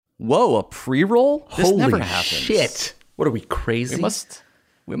Whoa, a pre-roll? This Holy never happens. shit. What are we, crazy?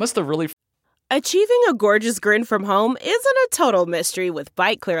 We must have really... Achieving a gorgeous grin from home isn't a total mystery with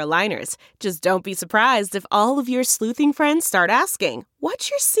Bite Clear aligners. Just don't be surprised if all of your sleuthing friends start asking, what's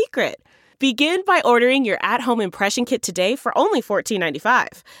your secret? Begin by ordering your at-home impression kit today for only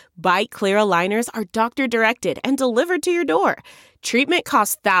 $14.95. Bite Clear aligners are doctor-directed and delivered to your door. Treatment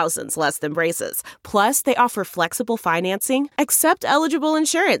costs thousands less than braces. Plus, they offer flexible financing, accept eligible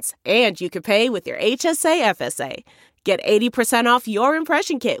insurance, and you can pay with your HSA FSA. Get 80% off your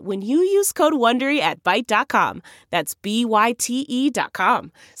impression kit when you use code WONDERY at Byte.com. That's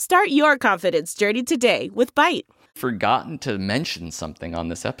BYTE.com. Start your confidence journey today with Byte. Forgotten to mention something on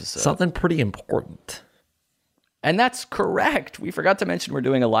this episode. Something pretty important. And that's correct. We forgot to mention we're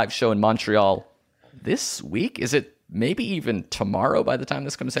doing a live show in Montreal this week. Is it maybe even tomorrow by the time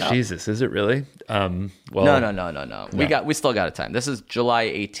this comes out? Jesus, is it really? No. We still got a time. This is July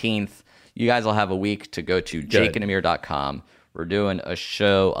 18th. You guys will have a week to go to jakeandamir.com. We're doing a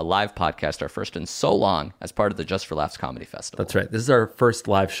show, a live podcast, our first in so long, as part of the Just for Laughs Comedy Festival. That's right. This is our first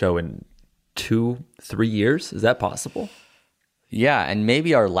live show in 2-3 years. Is that possible? Yeah, and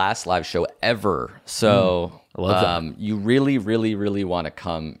maybe our last live show ever. So I love that. You really, really, really want to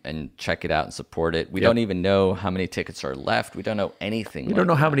come and check it out and support it. We don't even know how many tickets are left. We don't know anything. We don't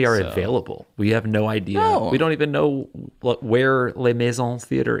know how many are available. We have no idea. No. We don't even know where Les Maisons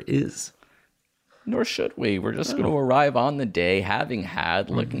Theater is. Nor should we. We're just going to arrive on the day, having had,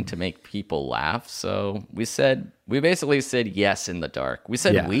 looking to make people laugh. So we basically said yes in the dark. We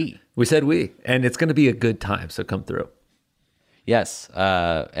said we. We said we. And it's going to be a good time, so come through. Yes.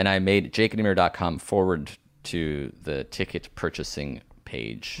 And I made jakeandamir.com forward to the ticket purchasing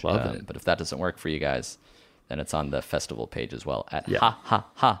page. Love it. But if that doesn't work for you guys, then it's on the festival page as well at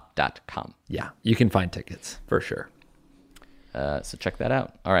hahaha.com. Yeah, you can find tickets for sure. So check that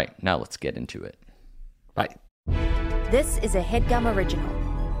out. All right, now let's get into it. Bye. This is a HeadGum original.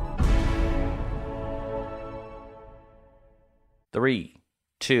 3,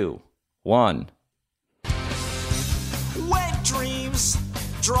 2, 1. Wet dreams,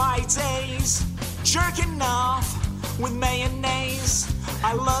 dry days, jerking off with mayonnaise.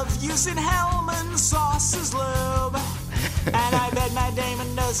 I love using Hellman sauce as lube, and I bet Matt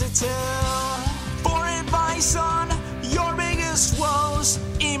Damon does it too. For advice on your biggest woes,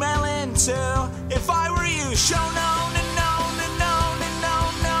 email into if I were you. Show no, no, no, no, no, no,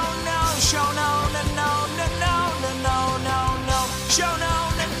 no, no, show no, no, no, no, no, no, no, no, no, show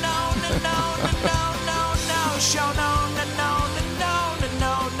no, no, no, no, no, no, no, no, show no, no, no, no,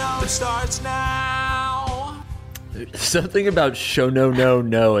 no, no, no, starts now. Something about show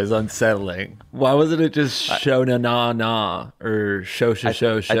no is unsettling. Why wasn't it just show na or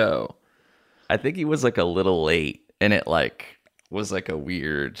show? I think he was like a little late, and it was like a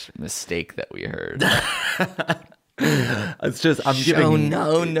weird mistake that we heard. It's just I'm Show giving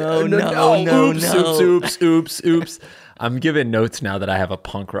no. Oops. I'm giving notes now that I have a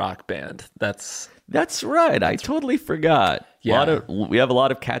punk rock band. That's right. I totally forgot. Yeah. We have a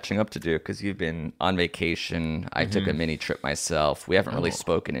lot of catching up to do because you've been on vacation. I took a mini trip myself. We haven't really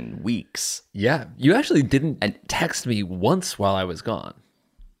spoken in weeks. Yeah. You actually didn't text me once while I was gone.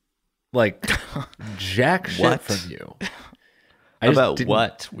 Like jack shit What? from you. About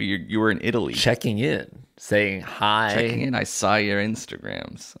what? You were in Italy. Checking in, saying hi. Checking in. I saw your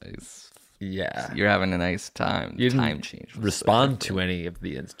Instagrams. Yeah. You're having a nice time. You didn't Time change. respond to any of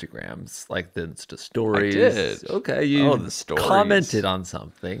the Instagrams, like the Insta stories. I did. Okay, you the stories. commented on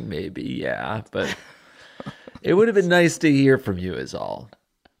something, maybe, yeah, but it would have been nice to hear from you is all.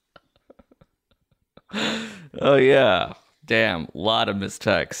 Oh, yeah. Damn, a lot of missed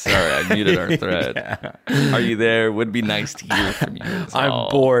texts. Sorry, I muted our thread. Yeah. Are you there? Would be nice to hear from you. is I'm all.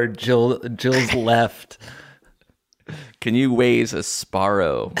 bored. Jill's left. Can you Waze a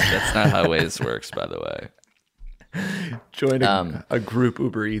Sparrow? That's not how Waze works, by the way. Join a group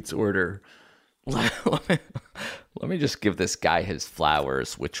Uber Eats order. Let me just give this guy his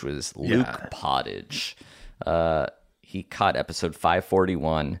flowers, which was Luke Pottage. He caught episode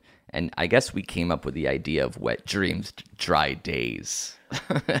 541, and I guess we came up with the idea of wet dreams, dry days.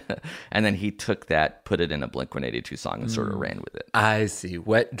 And then he took that, put it in a Blink-182 song, and sort of ran with it. I see.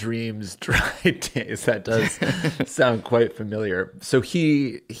 Wet dreams, dry days. That does sound quite familiar. So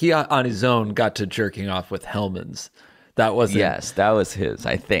he on his own got to jerking off with Hellman's. That wasn't. Yes, that was his.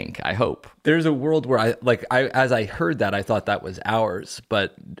 I think. I hope. There's a world where as I heard that, I thought that was ours.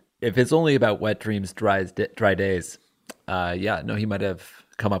 But if it's only about wet dreams, dry days, he might have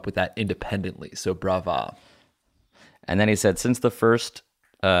come up with that independently. So brava. And then he said, since the first,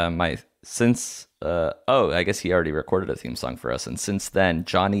 my since I guess he already recorded a theme song for us, and since then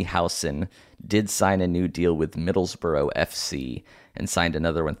Johnny Howson did sign a new deal with Middlesbrough FC and signed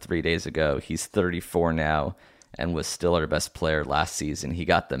another one 3 days ago. He's 34 now and was still our best player last season. He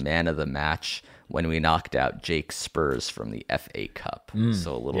got the man of the match when we knocked out Jake Spurs from the FA Cup.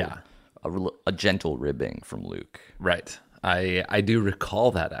 So a gentle ribbing from Luke. Right. I do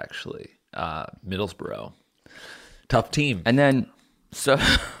recall that, actually. Middlesbrough, tough team. And then so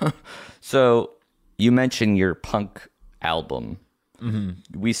you mentioned your punk album.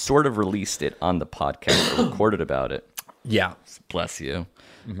 We sort of released it on the podcast, or recorded about it. Yeah. Bless you.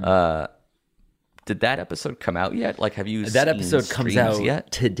 Did that episode come out yet? Like, have you That seen episode comes streams out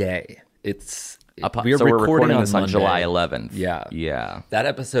yet? today. We're recording this on Monday. July 11th. Yeah. That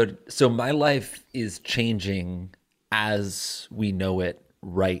episode. So my life is changing as we know it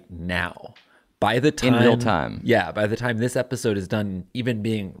right now. By the time, in real time. Yeah. By the time this episode is done, even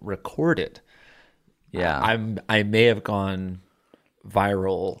being recorded, I may have gone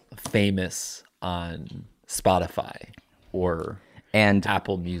viral, famous on Spotify or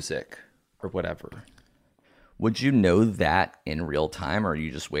Apple Music or whatever. Would you know that in real time, or are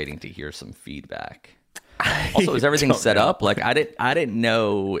you just waiting to hear some feedback? Also, is everything set up? Like, I didn't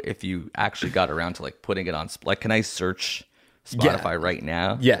know if you actually got around to like putting it on. Like, can I search Spotify right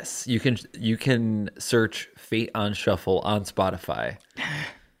now? Yes, you can search Fate on Shuffle on Spotify,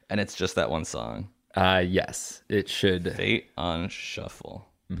 and it's just that one song. Yes, it should. Fate on Shuffle.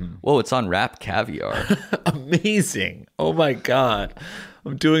 Whoa, it's on Rap Caviar. Amazing! Oh my god,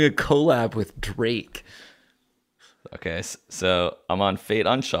 I'm doing a collab with Drake. Okay, so I'm on Fate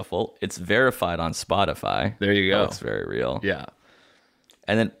on Shuffle. It's verified on Spotify. There you go. It's very real. Yeah.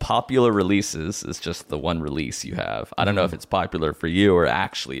 And then popular releases is just the one release you have. I don't know if it's popular for you or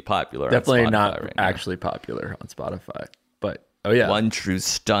actually popular. Definitely on Spotify not right now. actually popular on Spotify. But oh yeah, One True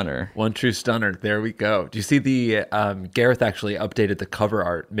Stunner. One True Stunner. There we go. Do you see the Gareth actually updated the cover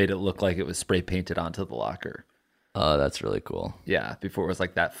art, made it look like it was spray painted onto the locker. Oh, that's really cool. Yeah, before it was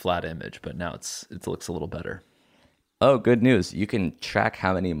like that flat image, but now it looks a little better. Oh, good news. You can track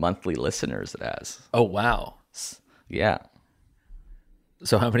how many monthly listeners it has. Oh wow. Yeah.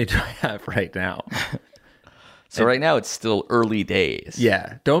 So how many do I have right now? So right now it's still early days.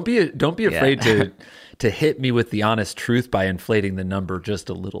 Yeah. Don't be afraid to hit me with the honest truth by inflating the number just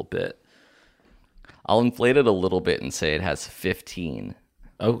a little bit. I'll inflate it a little bit and say it has 15.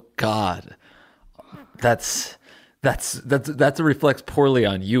 Oh God. That's reflects poorly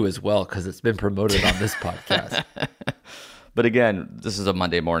on you as well, because it's been promoted on this podcast. But again, this is a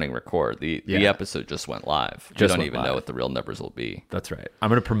Monday morning record. The episode just went live. We don't even know what the real numbers will be. That's right. I'm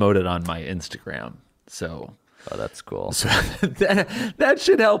going to promote it on my Instagram. So that's cool. So that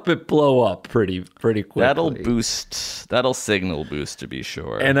should help it blow up pretty quickly. That'll signal boost to be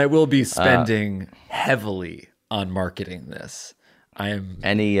sure. And I will be spending heavily on marketing this. I am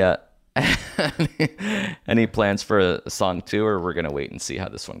Any plans for a song too, or we're gonna wait and see how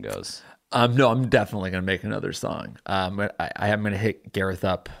this one goes? No, I'm definitely gonna make another song. I am gonna hit Gareth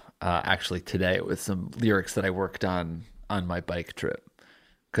up actually today with some lyrics that I worked on my bike trip,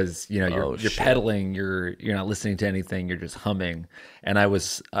 because you're pedaling, you're not listening to anything, you're just humming, and I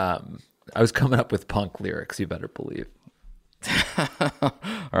was coming up with punk lyrics. You better believe. All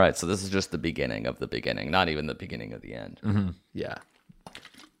right, so this is just the beginning of the beginning, not even the beginning of the end. Mm-hmm. Yeah.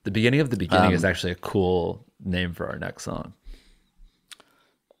 The beginning of the beginning is actually a cool name for our next song.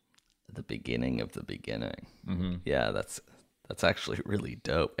 The beginning of the beginning. Mm-hmm. Yeah, that's actually really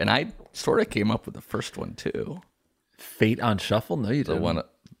dope. And I sort of came up with the first one too. Fate on Shuffle? No, you didn't.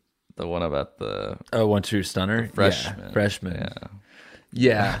 The one about the One True Stunner? Freshman. Yeah, freshman.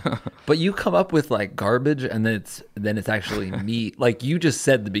 Yeah. But you come up with like garbage, and then it's actually me. Like, you just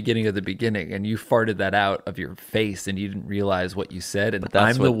said the beginning of the beginning, and you farted that out of your face, and you didn't realize what you said. And but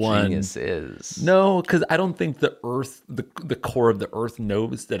that's I'm what the one. Genius is. No, because I don't think the Earth, the core of the Earth,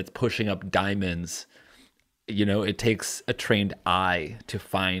 knows that it's pushing up diamonds. It takes a trained eye to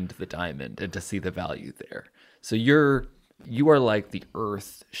find the diamond and to see the value there. So you are like the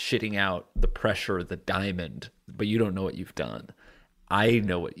Earth shitting out the pressure of the diamond, but you don't know what you've done. I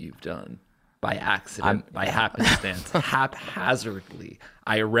know what you've done by accident, by happenstance, haphazardly.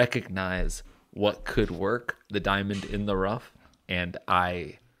 I recognize what could work, the diamond in the rough, and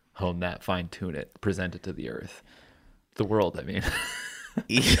I hone that, fine tune it, present it to the earth, the world. I mean,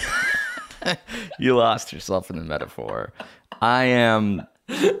 you lost yourself in the metaphor. I am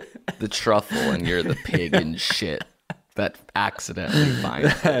the truffle, and you're the pig and shit that accidentally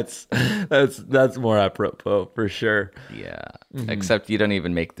finds that's more apropos for sure. Yeah. Mm-hmm. Except you don't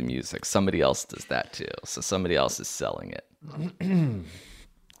even make the music. Somebody else does that too. So somebody else is selling it.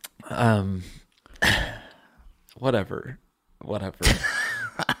 Whatever.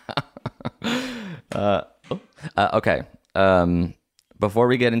 Okay. Before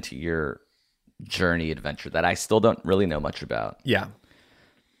we get into your journey adventure that I still don't really know much about, Yeah.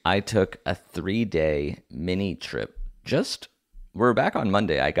 I took a 3-day mini trip. We're back on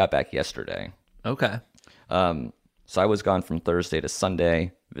Monday. I got back yesterday. Okay. So I was gone from Thursday to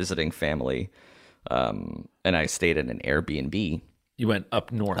Sunday visiting family. And I stayed in an Airbnb. You went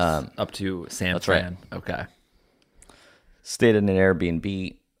up north, up to San that's Fran. right. Okay. Stayed in an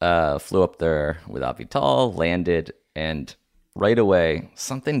Airbnb, flew up there with Avital, landed, and right away,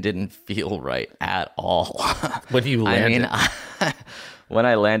 something didn't feel right at all. When you landed? When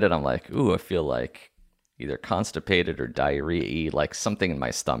I landed, I'm like, ooh, I feel like either constipated or diarrhea-y, like something in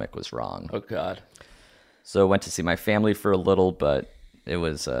my stomach was wrong. Oh, God. So I went to see my family for a little, but it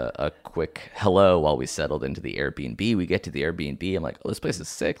was a quick hello while we settled into the Airbnb. We get to the Airbnb. I'm like, oh, this place is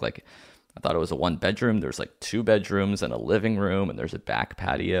sick. Like, I thought it was a 1-bedroom. There's like 2 bedrooms and a living room, and there's a back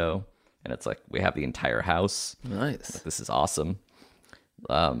patio. And it's like, we have the entire house. Nice. Like, this is awesome.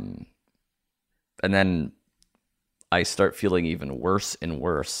 And then I start feeling even worse and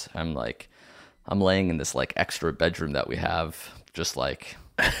worse. I'm laying in this like extra bedroom that we have, just like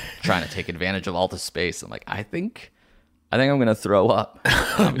trying to take advantage of all the space. I'm like, I think I'm gonna throw up.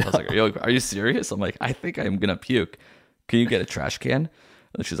 I was like, are you serious? I'm like, I think I'm gonna puke. Can you get a trash can?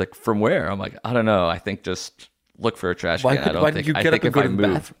 And she's like, from where? I'm like, I don't know. I think just look for a trash can. Why did you get up and go to the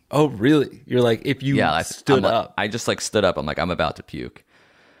bathroom? Oh, really? You're like, if you stood up. I just like stood up. I'm like, I'm about to puke.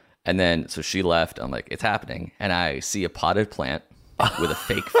 And then, so she left. I'm like, it's happening. And I see a potted plant with a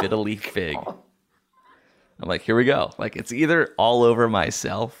fake fiddly fig. I'm like, here we go. Like, it's either all over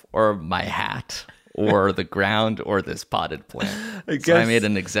myself or my hat or the ground or this potted plant. So I made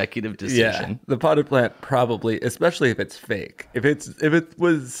an executive decision. Yeah, the potted plant probably, especially if it's fake. If it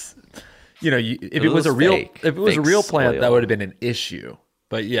was, if it was a real, fake. if it was a real plant, soil. that would have been an issue.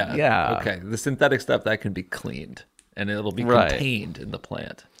 But Yeah. Okay. The synthetic stuff that can be cleaned and it'll be Right. contained in the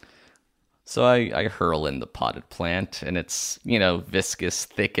plant. So I hurl in the potted plant, and it's, viscous,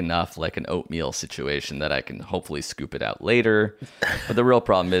 thick enough, like an oatmeal situation, that I can hopefully scoop it out later. But the real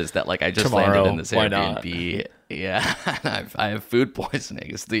problem is that, like, I just landed in this why not? Airbnb. Yeah, I have food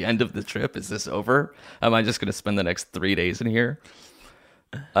poisoning. It's the end of the trip. Is this over? Am I just going to spend the next 3 days in here?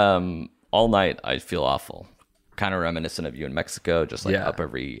 All night, I feel awful. Kind of reminiscent of you in Mexico, just like up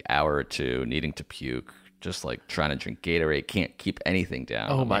every hour or two, needing to puke. Just like trying to drink Gatorade, can't keep anything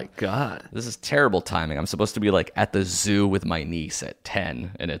down. Oh I'm my like, God. this is terrible timing. I'm supposed to be like at the zoo with my niece at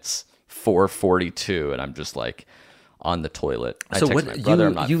 10, and it's 4:42, and I'm just like on the toilet. I So text what my brother,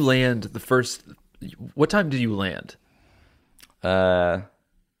 I'm not- you land the first? What time did you land? 3.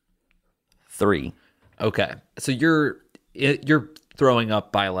 Okay, so you're throwing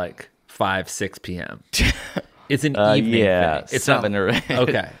up by like 5-6 p.m. It's an evening yeah, thing. It's 7 not, or 8.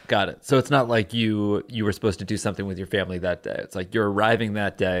 Okay, got it. So it's not like you were supposed to do something with your family that day. It's like you're arriving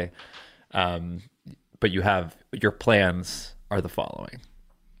that day, but you have your plans are the following.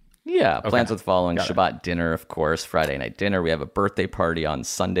 Yeah, plans Okay. with following Got it. Shabbat dinner, of course, Friday night dinner. We have a birthday party on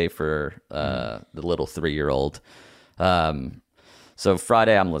Sunday for the little 3-year-old. So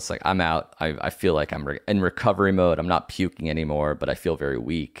Friday, I'm just like, I'm out. I feel like I'm in recovery mode. I'm not puking anymore, but I feel very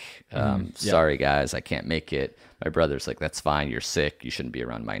weak. Sorry, guys, I can't make it. My brother's like, that's fine. You're sick. You shouldn't be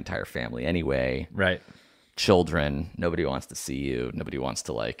around my entire family anyway. Right. Children, nobody wants to see you. Nobody wants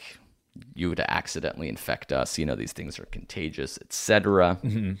to like you to accidentally infect us. These things are contagious, etc.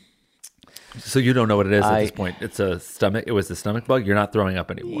 So you don't know what it is at this point. It was the stomach bug. You're not throwing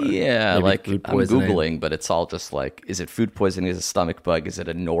up anymore. Yeah, Maybe like food I'm poisoning. Googling, but it's all just like, is it food poisoning? Is it stomach bug? Is it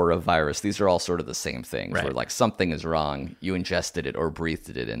a norovirus? These are all sort of the same things where Right. like something is wrong. You ingested it or breathed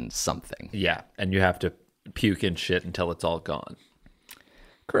it in something. Yeah, and you have to puke and shit until it's all gone.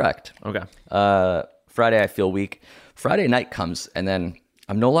 Correct. Okay. Friday, I feel weak. Friday night comes, and then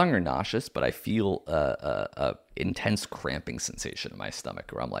I'm no longer nauseous, but I feel a intense cramping sensation in my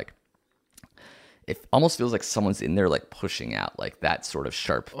stomach where I'm like, it almost feels like someone's in there like pushing out, like that sort of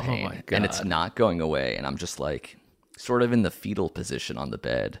sharp pain. my And it's God. not going away. And I'm just like sort of in the fetal position on the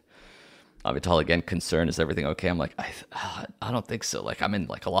bed. Avital again, concerned, is everything okay? I'm like, I don't think so. Like I'm in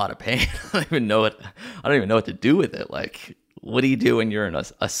like a lot of pain. I don't even know what to do with it. Like, what do you do when you're in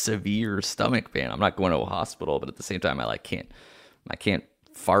a severe stomach pain? I'm not going to a hospital, but at the same time, I can't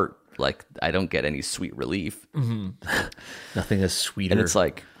fart. Like I don't get any sweet relief. Nothing is sweeter. And it's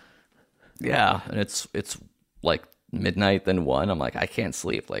like, yeah, and it's like midnight, then 1. I'm like, I can't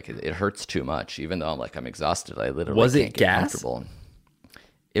sleep. Like it hurts too much, even though I'm exhausted. I literally Was it can't get gas? comfortable.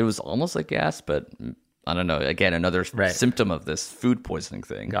 It was almost like gas, but I don't know, again, another symptom of this food poisoning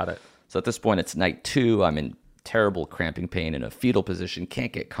thing. Got it. So at this point, it's night 2. I'm in terrible cramping pain in a fetal position,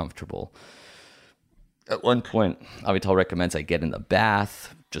 can't get comfortable. At one point, Avital recommends I get in the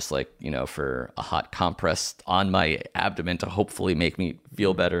bath, just like, for a hot compress on my abdomen to hopefully make me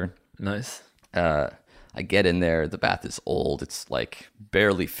feel better. Nice. I get in there. The bath is old. It's like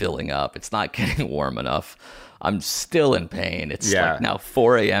barely filling up. It's not getting warm enough. I'm still in pain. It's like now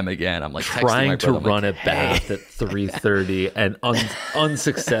 4 a.m. again. I'm like trying to run like, a bath at 3:30 and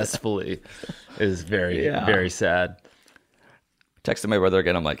unsuccessfully is very sad. Texting my brother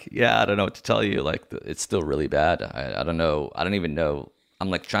again. I'm like, I don't know what to tell you. Like, it's still really bad. I don't know. I don't even know. I'm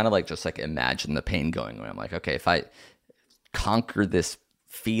like trying to like just like imagine the pain going away. I'm like, okay, if I conquer this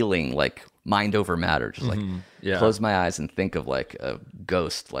feeling, like mind over matter, just like close my eyes and think of like a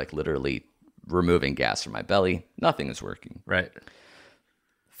ghost, like literally removing gas from my belly. Nothing is working. Right.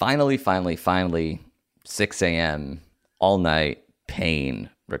 Finally, 6 a.m. all night, pain,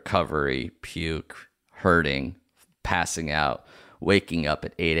 recovery, puke, hurting, passing out, waking up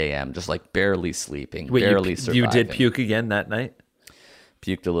at 8 a.m., just like barely sleeping, barely surviving. You did puke again that night?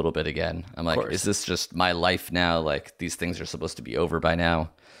 Puked a little bit again. I'm like, is this just my life now? Like, these things are supposed to be over by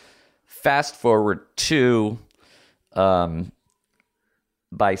now. Fast forward to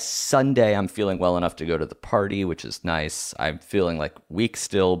by Sunday, I'm feeling well enough to go to the party, which is nice. I'm feeling like weak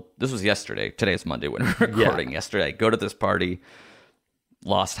still. This was yesterday. Today's Monday when we're recording. Yesterday, I go to this party,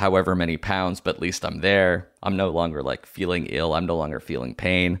 lost however many pounds, but at least I'm there. I'm no longer like feeling ill. I'm no longer feeling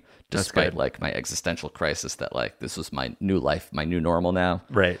pain, despite like my existential crisis that like this was my new life, my new normal now.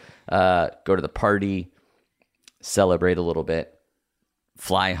 Right. Go to the party, celebrate a little bit,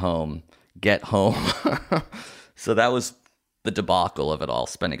 fly home, get home. So that was the debacle of it all,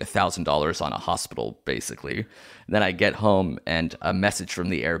 spending $1,000 on a hospital, basically. And then I get home and a message from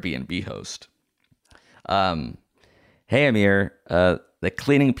the Airbnb host. Hey, Amir, the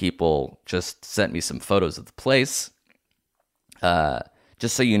cleaning people just sent me some photos of the place.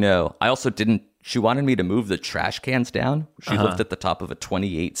 Just so you know, I also she wanted me to move the trash cans down. She lived at the top of a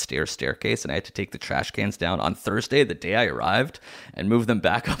 28-stair staircase, and I had to take the trash cans down on Thursday, the day I arrived, and move them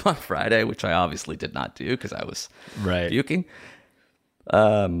back up on Friday, which I obviously did not do because I was puking.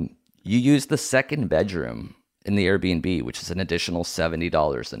 You use the second bedroom in the Airbnb, which is an additional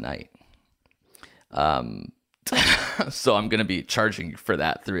 $70 a night. So I'm going to be charging you for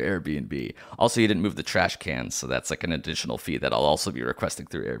that through Airbnb. Also, you didn't move the trash cans, so that's like an additional fee that I'll also be requesting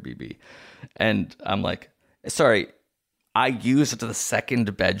through Airbnb. And I'm like, sorry, I used the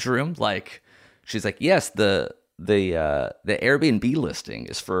second bedroom. Like, she's like, yes, the Airbnb listing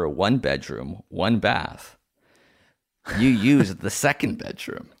is for a 1 bedroom, 1 bath. You used the second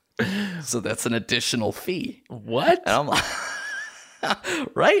bedroom, so that's an additional fee. What? And I'm like,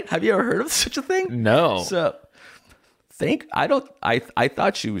 right? Have you ever heard of such a thing? No. So I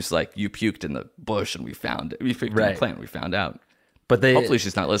thought she was like, you puked in the bush and we found it. We puked in the plant. We found out. But hopefully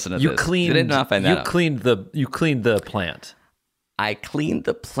she's not listening to this. She did not find that out. You cleaned the plant. I cleaned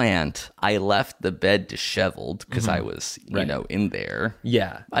the plant. I left the bed disheveled because I was, in there.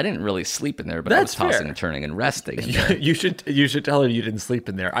 Yeah. I didn't really sleep in there, but I was tossing and turning and resting in there. You should tell her you didn't sleep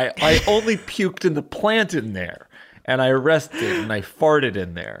in there. I only puked in the plant in there, and I rested and I farted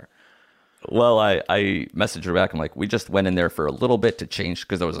in there. Well, I messaged her back. I'm like, we just went in there for a little bit to change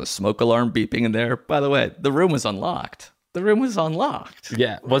because there was a smoke alarm beeping in there. By the way, the room was unlocked.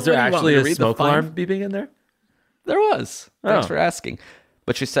 Yeah. Was there actually a smoke alarm beeping in there? There was. Thanks for asking.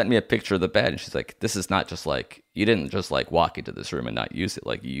 But she sent me a picture of the bed, and she's like, this is not just like, you didn't just like walk into this room and not use it.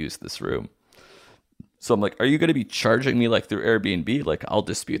 Like, you used this room. So I'm like, are you going to be charging me like through Airbnb? Like, I'll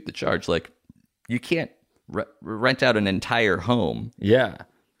dispute the charge. Like, you can't rent out an entire home. Yeah.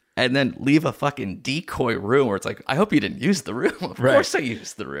 And then leave a fucking decoy room where it's like, I hope you didn't use the room. Of course I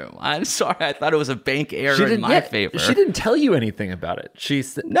used the room. I'm sorry. I thought it was a bank error in my favor. She didn't tell you anything about it. She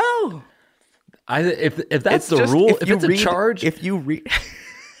said, no. If that's the rule, if it's a charge. If you read,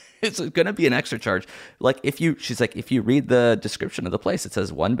 it's going to be an extra charge. Like she's like, if you read the description of the place, it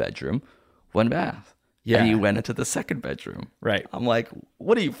says 1 bedroom, 1 bath. Yeah. And you went into the second bedroom. Right. I'm like,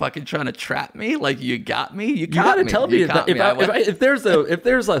 what are you fucking trying to trap me? Like, you got me? You gotta tell me if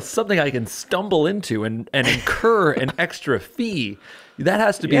there's something I can stumble into and incur an extra fee, that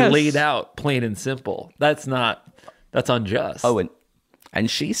has to be laid out plain and simple. That's unjust. Oh,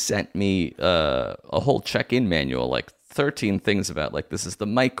 and she sent me a whole check-in manual, like 13 things about, like, this is the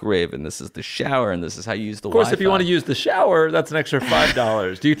microwave and this is the shower and this is how you use the Wi-Fi. Of course, if you want to use the shower, that's an extra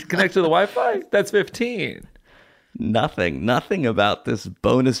 $5. Do you connect to the Wi-Fi? That's $15. Nothing about this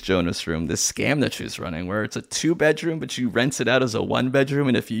bonus Jonas room, this scam that she's running, where it's a 2-bedroom, but you rent it out as a 1-bedroom.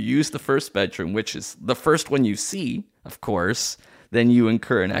 And if you use the first bedroom, which is the first one you see, of course, then you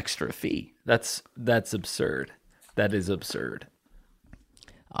incur an extra fee. That's absurd. That is absurd.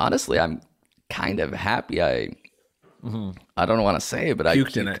 Honestly, I'm kind of happy I don't want to say it, but I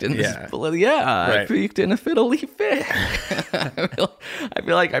puked in it. I puked in a fiddly fit. I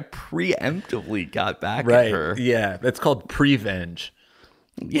feel like I preemptively got back at her. Yeah, that's called prevenge.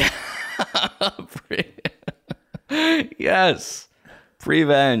 Yeah. Yes.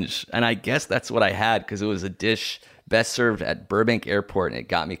 Prevenge. And I guess that's what I had because it was a dish best served at Burbank Airport, and it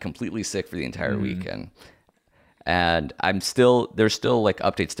got me completely sick for the entire weekend. And there's still like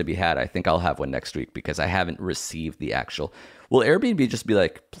updates to be had. I think I'll have one next week because I haven't received the actual. Will Airbnb just be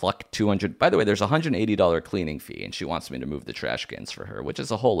like pluck 200? By the way, there's a $180 cleaning fee, and she wants me to move the trash cans for her, which is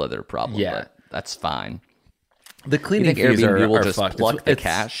a whole other problem. Yeah, but that's fine. The cleaning fees Airbnb will just fucked. Pluck the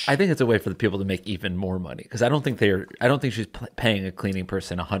cash. I think it's a way for the people to make even more money because I don't think she's paying a cleaning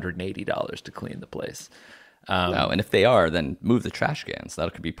person $180 to clean the place. No, and if they are, then move the trash cans.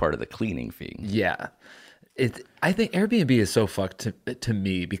 That could be part of the cleaning fee. Yeah. I think Airbnb is so fucked to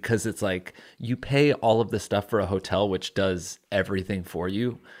me because it's like you pay all of the stuff for a hotel which does everything for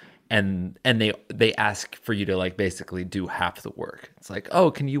you, and they ask for you to like basically do half the work. It's like, oh,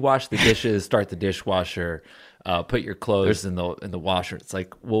 can you wash the dishes, start the dishwasher, put your clothes in the washer? It's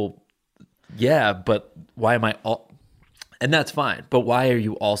like, well, yeah, but why am I all? And that's fine, but why are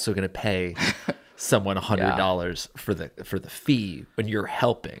you also going to pay someone $100 for the fee when you're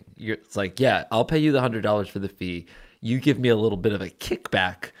helping? It's like, yeah, I'll pay you the $100 for the fee. You give me a little bit of a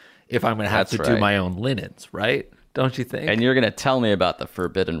kickback if I'm going to have to do my own linens, right? Don't you think? And you're going to tell me about the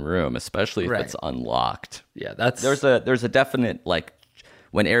forbidden room, especially if it's unlocked. Yeah, there's a definite, like,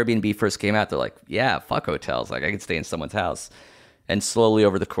 when Airbnb first came out, they're like, yeah, fuck hotels. Like, I could stay in someone's house. And slowly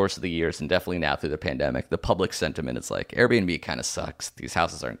over the course of the years, and definitely now through the pandemic, the public sentiment is like, Airbnb kind of sucks. These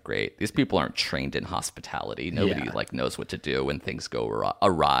houses aren't great. These people aren't trained in hospitality. Nobody knows what to do when things go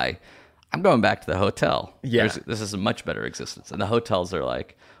awry. I'm going back to the hotel. Yeah. This is a much better existence. And the hotels are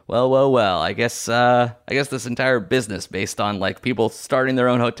like, well. I guess this entire business based on like people starting their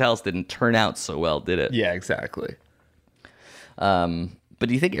own hotels didn't turn out so well, did it? Yeah, exactly. But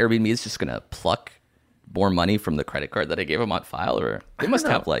do you think Airbnb is just going to pluck more money from the credit card that I gave them on file, or they must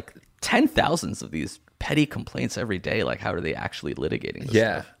have like 10,000s of these petty complaints every day? Like, how are they actually litigating this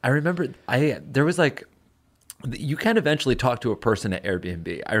stuff? I remember there was like, you can eventually talk to a person at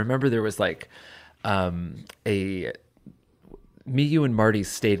Airbnb. I remember there was like you and Marty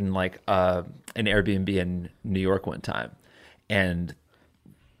stayed in like an Airbnb in New York one time, and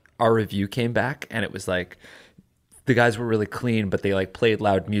our review came back and it was like the guys were really clean, but they like played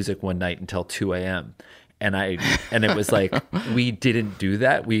loud music one night until 2 a.m. And it was like, we didn't do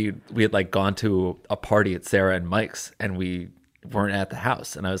that. We had like gone to a party at Sarah and Mike's and we weren't at the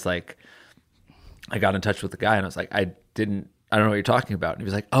house. And I was like, I got in touch with the guy and I was like, I don't know what you're talking about. And he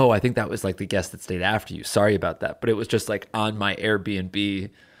was like, oh, I think that was like the guest that stayed after you. Sorry about that. But it was just like on my Airbnb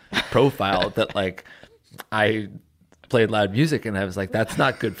profile that like I played loud music, and I was like, that's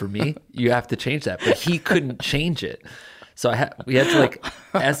not good for me. You have to change that. But he couldn't change it. So we had to like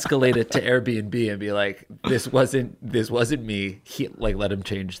escalate it to Airbnb and be like, this wasn't me. He like let him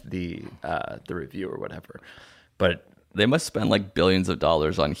change the review or whatever. But they must spend like billions of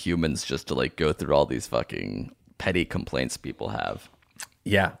dollars on humans just to like go through all these fucking petty complaints people have.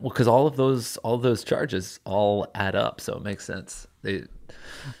 Yeah, well, because all of those charges all add up, so it makes sense. They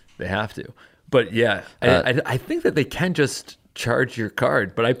have to. But yeah, I think that they can just charge your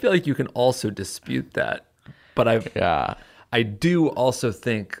card, but I feel like you can also dispute that. But I do also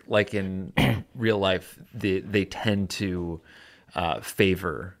think, like in real life, they tend to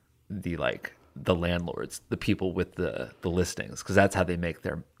favor the landlords, the people with the listings, because that's how they make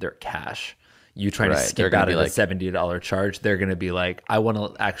their cash. You trying to skip out of a $70 charge, they're going to be like, I want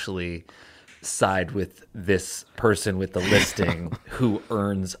to actually side with this person with the listing who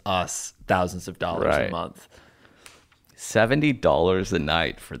earns us thousands of dollars a month. $70 a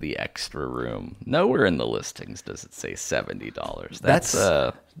night for the extra room. Nowhere in the listings does it say $70.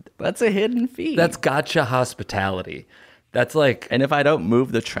 That's a hidden fee. That's gotcha hospitality. That's like, and if I don't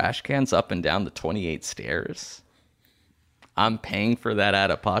move the trash cans up and down the 28 stairs, I'm paying for that out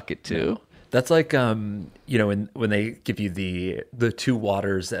of pocket too. No. That's like, when they give you the 2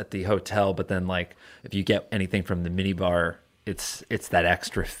 waters at the hotel, but then like if you get anything from the minibar, it's that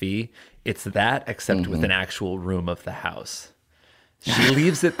extra fee. It's that, except with an actual room of the house. She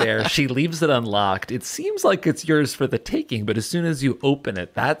leaves it there. She leaves it unlocked. It seems like it's yours for the taking, but as soon as you open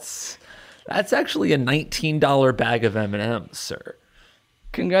it, that's That's actually a $19 bag of M&Ms, sir.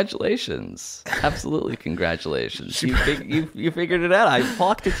 Congratulations. Absolutely congratulations. You figured it out. I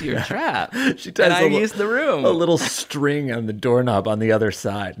walked into your trap. She ties I used the room. a little string on the doorknob on the other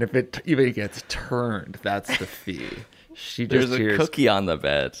side. And if it even gets turned, that's the fee. There's a cookie on the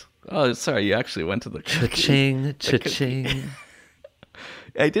bed. Oh, sorry. You actually went to the cookie. Cha-ching, cha-ching.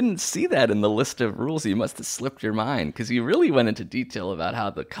 I didn't see that in the list of rules. You must have slipped your mind because you really went into detail about how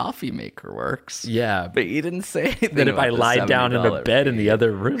the coffee maker works. Yeah. But you didn't say anything That if about I lied down in a bed in the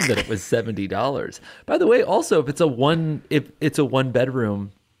other room, that it was $70. By the way, also, if it's a one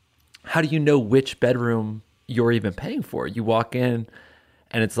bedroom, how do you know which bedroom you're even paying for? You walk in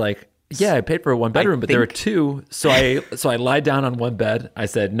and it's like, yeah, I paid for a one bedroom, but there are two. So I lied down on one bed. I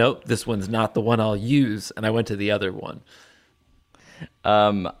said, nope, this one's not the one I'll use. And I went to the other one.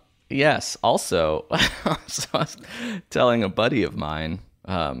 Yes. Also, so I was telling a buddy of mine,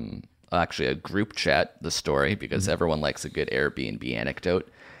 actually a group chat, the story because everyone likes a good Airbnb anecdote,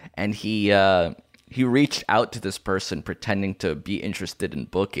 and he reached out to this person pretending to be interested in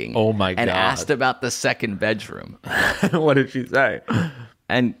booking. Oh my God! And asked about the second bedroom. What did she say?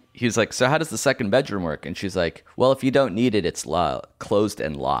 And he was like, "So how does the second bedroom work?" And she's like, "Well, if you don't need it, it's closed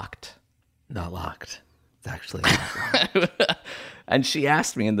and locked." Not locked. It's actually not locked. And she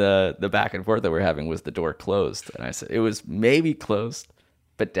asked me in the back and forth that we're having, was the door closed? And I said, it was maybe closed,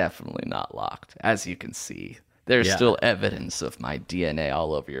 but definitely not locked. As you can see, there's still evidence of my DNA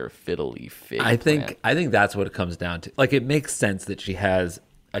all over your fiddly fig I think plant. I think that's what it comes down to. Like, it makes sense that she has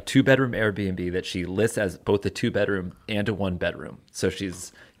a 2-bedroom Airbnb that she lists as both a 2-bedroom and a 1-bedroom. So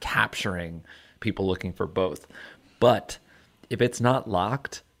she's capturing people looking for both. But if it's not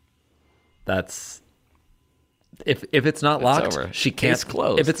locked, that's... If it's not locked, over. she can't. Case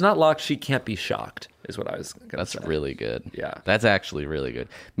closed. If it's not locked, she can't be shocked. Is what I was going to say. That's really good. Yeah. That's actually really good.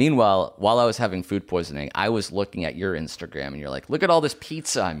 Meanwhile, while I was having food poisoning, I was looking at your Instagram and you're like, look at all this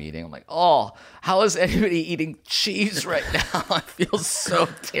pizza I'm eating. I'm like, oh, how is anybody eating cheese right now? I feel so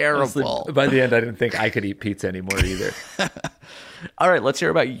terrible. Honestly, by the end, I didn't think I could eat pizza anymore either. All right, let's hear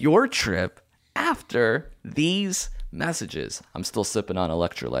about your trip after these messages. I'm still sipping on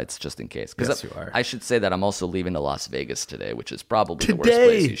electrolytes just in case. Yes, you are. I should say that I'm also leaving to Las Vegas today, which is probably the worst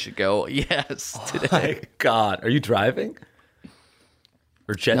place you should go. Yes, today. Oh my God. Are you driving?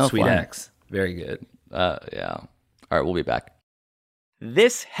 Or Jet No, Suite flying. X? Very good. Yeah. All right, we'll be back.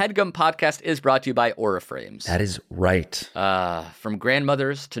 This HeadGum podcast is brought to you by Auraframes. That is right. From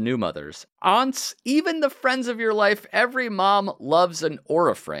grandmothers to new mothers, aunts, even the friends of your life, every mom loves an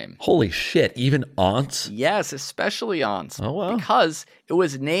Auraframe. Holy shit. Even aunts? Yes, especially aunts. Oh, wow. Because it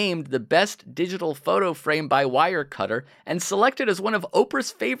was named the best digital photo frame by Wirecutter and selected as one of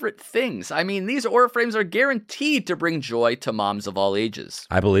Oprah's favorite things. I mean, these Auraframes are guaranteed to bring joy to moms of all ages.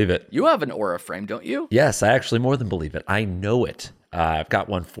 I believe it. You have an Auraframe, don't you? Yes, I actually more than believe it. I know it. I've got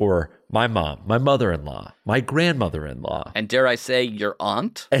one for my mom, my mother-in-law, my grandmother-in-law. And dare I say, your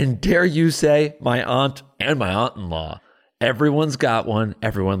aunt? And dare you say, my aunt and my aunt-in-law. Everyone's got one.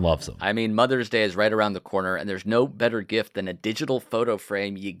 Everyone loves them. I mean, Mother's Day is right around the corner, and there's no better gift than a digital photo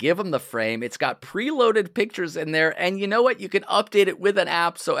frame. You give them the frame. It's got preloaded pictures in there, and you know what? You can update it with an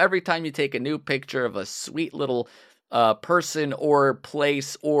app, so every time you take a new picture of a sweet little person or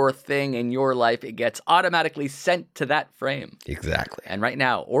place or thing in your life, it gets automatically sent to that frame. Exactly. And right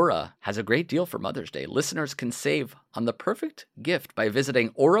now, Aura has a great deal for Mother's Day. Listeners can save on the perfect gift by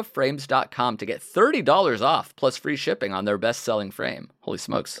visiting auraframes.com to get $30 off plus free shipping on their best-selling frame. Holy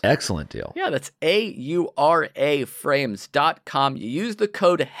smokes. Excellent deal. Yeah, that's auraframes.com. You use the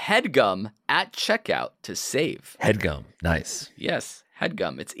code HEADGUM at checkout to save. Headgum. Nice. Yes,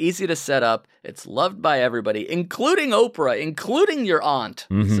 HeadGum. It's easy to set up. It's loved by everybody, including Oprah, including your aunt.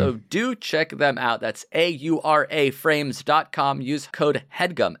 So do check them out. That's auraframes.com. Use code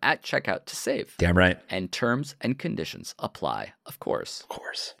HEADGUM at checkout to save. Damn right. And terms and conditions apply, of course. Of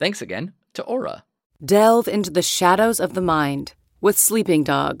course. Thanks again to Aura. Delve into the shadows of the mind with Sleeping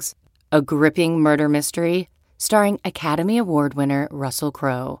Dogs, a gripping murder mystery starring Academy Award winner Russell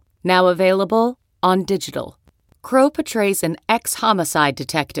Crowe. Now available on digital. Crowe portrays an ex-homicide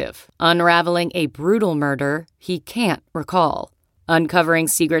detective unraveling a brutal murder he can't recall. Uncovering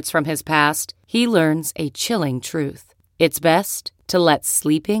secrets from his past, he learns a chilling truth. It's best to let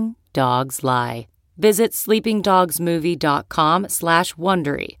sleeping dogs lie. Visit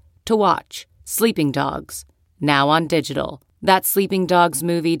sleepingdogsmovie.com/Wondery to watch Sleeping Dogs, now on digital. That's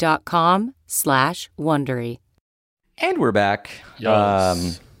sleepingdogsmovie.com/Wondery. And we're back.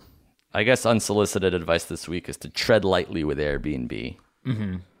 Yes. I guess unsolicited advice this week is to tread lightly with Airbnb.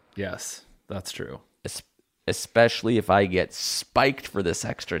 Yes, that's true. especially if I get spiked for this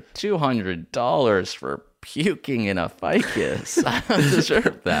extra $200 for puking in a ficus. I don't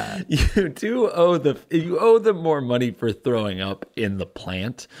deserve that. You owe them more money for throwing up in the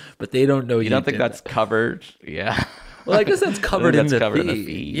plant, but they don't know You don't think that's covered? Yeah. Well, I guess that's covered in the fee.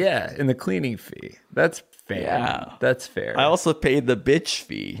 fee. Yeah, in the cleaning fee. That's fair. Yeah. That's fair. I also paid the bitch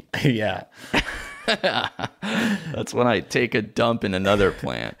fee. Yeah. That's when I take a dump in another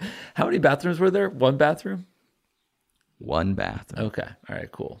plant. How many bathrooms were there? One bathroom? One bathroom. Okay. All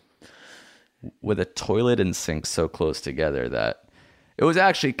right, cool. With a toilet and sink so close together that it was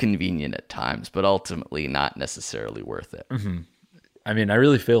actually convenient at times, but ultimately not necessarily worth it. Mm-hmm. I mean, I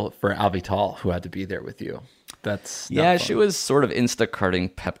really feel for Avital, who had to be there with you. That's not fun. She was sort of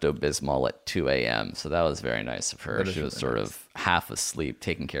Instacarting Pepto-Bismol at 2 a.m., so that was very nice of her. She was sort of half asleep,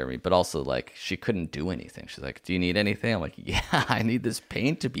 taking care of me, but also, like, she couldn't do anything. She's like, do you need anything? I'm like, yeah, I need this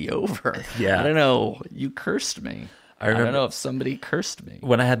pain to be over. Yeah. I don't know. You cursed me. I don't know if somebody cursed me.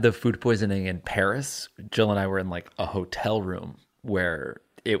 When I had the food poisoning in Paris, Jill and I were in, like, a hotel room where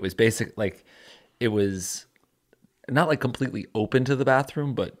it was basic, like, it was not, like, completely open to the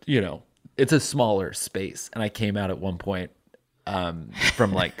bathroom, but, you know, it's a smaller space. And I came out at one point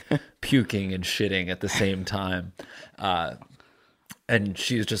from like puking and shitting at the same time. And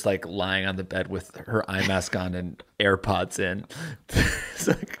she was just like lying on the bed with her eye mask on and AirPods in. It's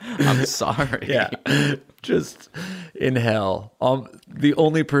like, I'm sorry. Yeah. Just in hell. The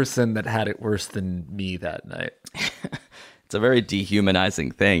only person that had it worse than me that night. It's a very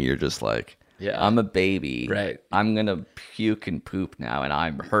dehumanizing thing. You're just like, yeah, I'm a baby. Right. I'm going to puke and poop now, and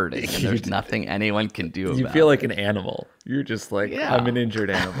I'm hurting. And there's nothing anyone can do about it. You feel like an animal. You're just like, yeah. I'm an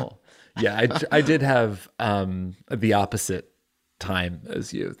injured animal. Yeah, I did have the opposite time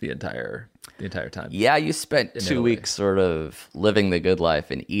as you the entire time. Yeah, you spent 2 Italy. weeks sort of living the good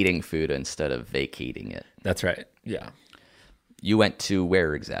life and eating food instead of vacating it. That's right. Yeah. You went to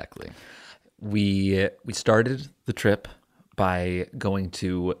where exactly? We started the trip by going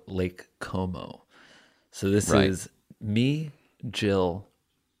to Lake Como. So this is me, Jill,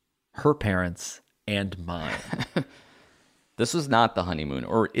 her parents, and mine. This was not the honeymoon,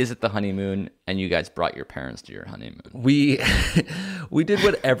 or is it the honeymoon and you guys brought your parents to your honeymoon? We did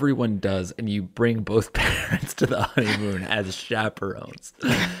what everyone does, and you bring both parents to the honeymoon as chaperones.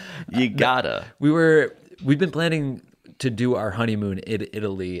 You gotta. We've been planning to do our honeymoon in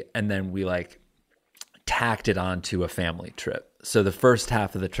Italy, and then we like tacked it onto a family trip. So the first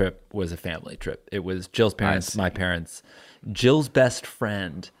half of the trip was a family trip. It was Jill's parents, my parents, Jill's best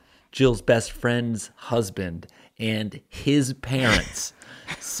friend's husband, and his parents.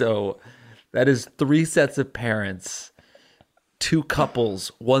 So that is 3 sets of parents, 2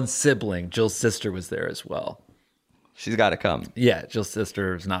 couples, 1 sibling. Jill's sister was there as well. She's got to come. Yeah, Jill's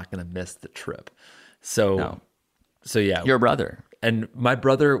sister is not going to miss the trip. So yeah. Your brother. And my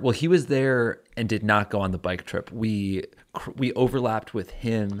brother, well, he was there and did not go on the bike trip. We overlapped with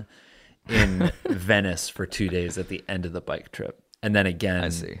him in Venice for 2 days at the end of the bike trip. And then again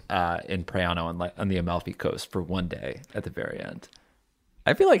in Praiano on the Amalfi Coast for 1 day at the very end.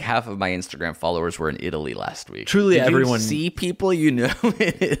 I feel like half of my Instagram followers were in Italy last week. Truly, Did everyone you see people you know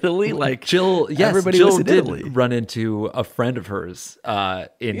in Italy. Like Jill, yes, everybody Jill was in did Italy. run into a friend of hers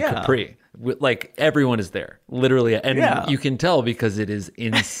in Capri. Like everyone is there, literally, and you can tell because it is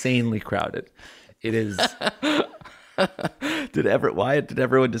insanely crowded. It is. Why did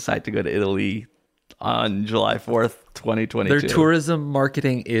everyone decide to go to Italy on July 4th, 2022? Their tourism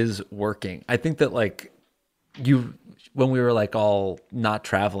marketing is working. I think that like when we were like all not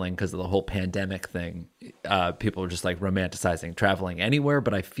traveling because of the whole pandemic thing, people were just like romanticizing traveling anywhere.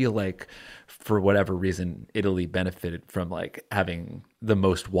 But I feel like for whatever reason, Italy benefited from like having the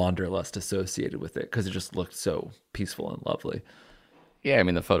most wanderlust associated with it because it just looked so peaceful and lovely. Yeah, I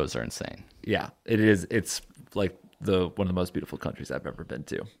mean the photos are insane. Yeah, it is. It's like one of the most beautiful countries I've ever been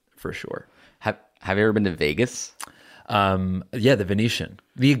to, for sure. Have you ever been to Vegas? Yeah, the Venetian.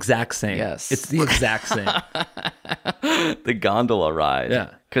 The exact same. Yes. It's the exact same. The gondola ride.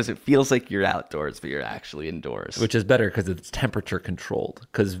 Yeah. Because it feels like you're outdoors, but you're actually indoors. Which is better because it's temperature controlled,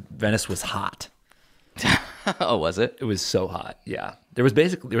 because Venice was hot. Oh, was it? It was so hot. Yeah. There was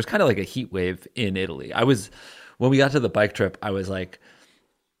kind of like a heat wave in Italy. When we got to the bike trip, I was like,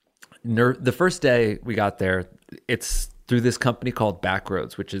 the first day we got there, it's through this company called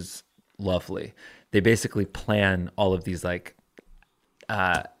Backroads, which is lovely. They basically plan all of these like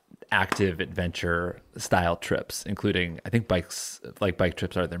active adventure style trips, including, I think bike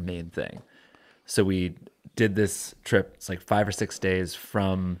trips are their main thing. So we did this trip. It's like 5 or 6 days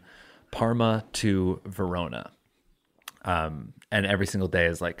from Parma to Verona. And every single day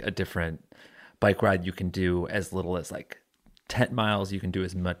is like a different bike ride you can do as little as like 10 miles. You can do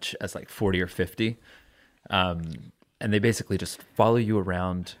as much as like 40 or 50. And they basically just follow you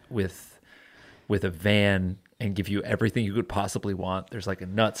around with a van and give you everything you could possibly want. There's like a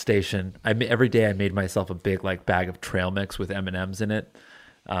nut station. Every day I made myself a big like bag of trail mix with M&Ms in it.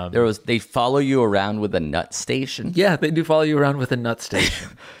 They follow you around with a nut station. Yeah, they do follow you around with a nut station.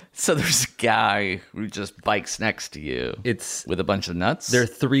 So there's a guy who just bikes next to you. It's with a bunch of nuts. There are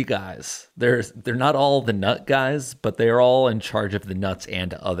 3 guys. They're not all the nut guys, but they are all in charge of the nuts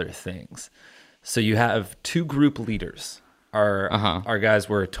and other things. So you have 2 group leaders. Our guys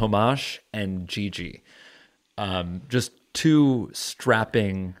were Tomasz and Gigi. Just 2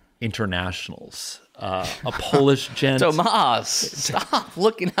 strapping internationals. A Polish gent. Tomasz, stop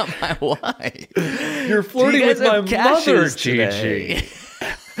looking at my wife. You're flirting with my mother, Gigi.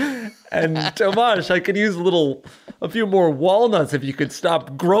 And Tomasz, I could use a few more walnuts if you could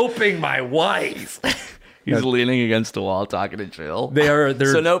stop groping my wife. He's leaning against a wall talking to Jill. They're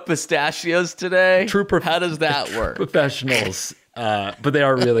so no pistachios today. How does that work? Professionals, but they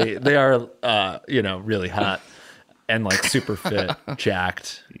are really really hot and like super fit,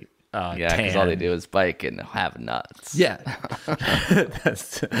 jacked. Yeah, because all they do is bike and have nuts. Yeah,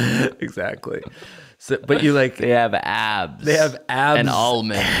 that's exactly. So, but you like they have abs. They have abs and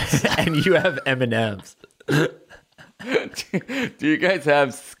almonds, and you have M&Ms. Do you guys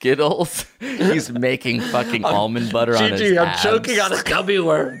have Skittles? He's making fucking almond butter on his Gigi, I'm abs. choking on a gummy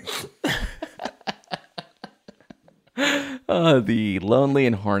worm. The lonely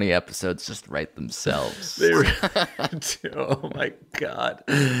and horny episodes just write themselves. They really do. Oh my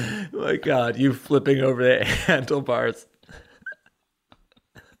god, you flipping over the handlebars.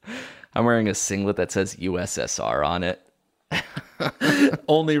 I'm wearing a singlet that says USSR on it.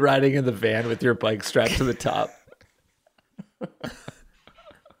 Only riding in the van with your bike strapped to the top.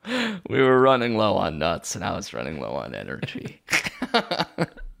 We were running low on nuts, and I was running low on energy.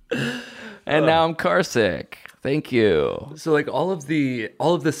 And now I'm car sick. Thank you. So like all of the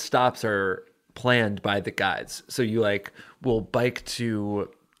stops are planned by the guides. So you like will bike to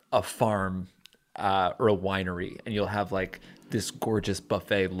a farm or a winery, and you'll have like this gorgeous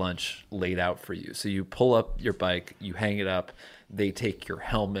buffet lunch laid out for you. So you pull up your bike, you hang it up, they take your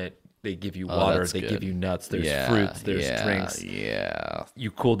helmet, they give you water, they give you nuts, there's fruits, there's drinks. Yeah.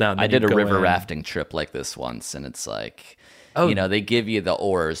 You cool down. I did a river rafting trip like this once, and it's like, they give you the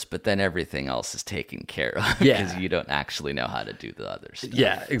oars, but then everything else is taken care of because you don't actually know how to do the other stuff.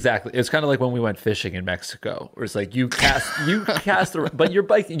 Yeah, exactly. It's kind of like when we went fishing in Mexico, where it's like you cast, but you're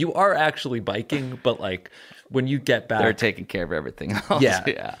biking. You are actually biking, but like when you get back, they're taking care of everything else.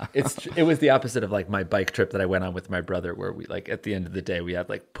 Yeah. It was the opposite of like my bike trip that I went on with my brother, where we like at the end of the day we had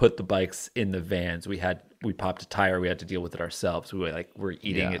like put the bikes in the vans. We popped a tire. We had to deal with it ourselves. We were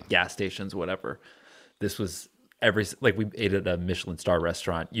eating at gas stations, whatever. This was we ate at a Michelin star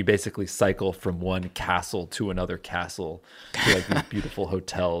restaurant. You basically cycle from one castle to another castle to like these beautiful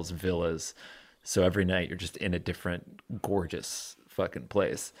hotels, villas. So every night you're just in a different gorgeous fucking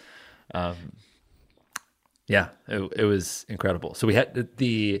place. Yeah, it was incredible. So we had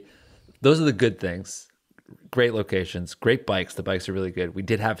those are the good things. Great locations, great bikes. The bikes are really good. We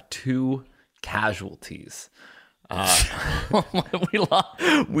did have 2 casualties.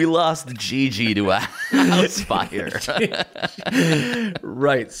 We lost Gigi to a house fire.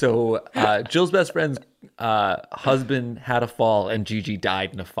 Right. So Jill's best friend's husband had a fall, and Gigi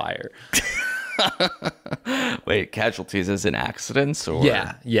died in a fire. Wait, casualties as in accidents, or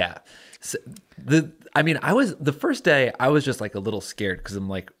yeah. So the first day I was just like a little scared because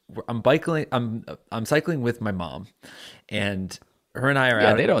I'm cycling with my mom, and her and I are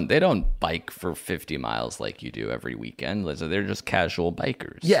out. They don't bike for 50 miles like you do every weekend. They're just casual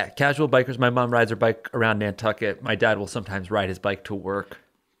bikers. Yeah, casual bikers. My mom rides her bike around Nantucket. My dad will sometimes ride his bike to work.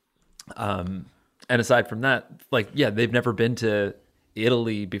 And aside from that, they've never been to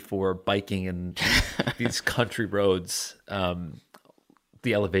Italy before biking in these country roads.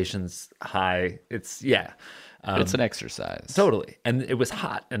 The elevation's high. It's an exercise. Totally. And it was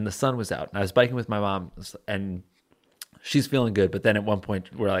hot and the sun was out. And I was biking with my mom, and she's feeling good. But then at one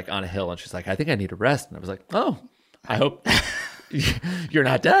point we're like on a hill, and she's like, I think I need to rest. And I was like, oh, I hope you're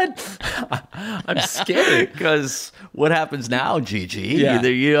not dead. I'm scared. Because what happens now, Gigi? Yeah.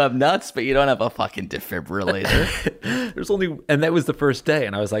 Either you have nuts, but you don't have a fucking defibrillator. And that was the first day.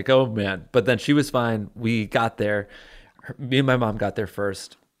 And I was like, oh man. But then she was fine. We got there. Me and my mom got there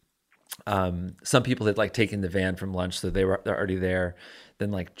first. Some people had taken the van from lunch, so they're already there.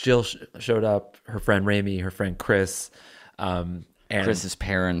 Then Jill showed up, her friend Rami, her friend Chris, and Chris's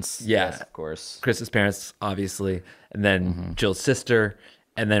parents. Yeah, yes, of course. Chris's parents, obviously, and then Jill's sister,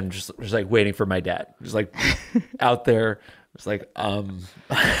 and then just like waiting for my dad, just like out there. It's like, I'm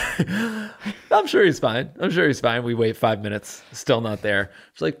sure he's fine. We wait 5 minutes, still not there.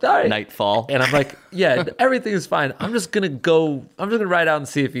 It's like, all right. Nightfall. And I'm like, yeah, everything is fine. I'm just going to ride out and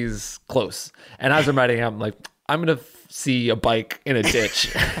see if he's close. And as I'm riding out, I'm like, I'm going to see a bike in a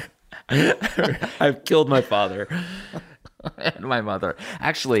ditch. I've killed my father. And my mother.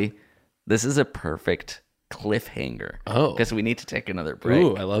 Actually, this is a perfect cliffhanger. Oh. Because we need to take another break.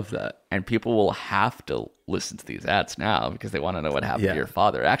 Ooh, I love that. And people will have to listen to these ads now because they want to know what happened Yeah. to your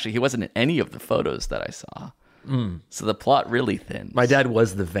father. Actually, he wasn't in any of the photos that I saw. So the plot really thins. My dad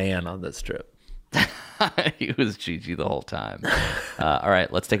was the van on this trip. He was Gigi the whole time. All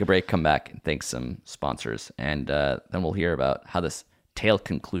right, let's take a break, come back, and thank some sponsors. And then we'll hear about how this tale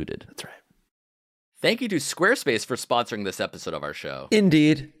concluded. That's right. Thank you to Squarespace for sponsoring this episode of our show.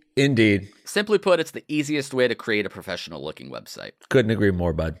 Indeed. Simply put, it's the easiest way to create a professional-looking website. Couldn't agree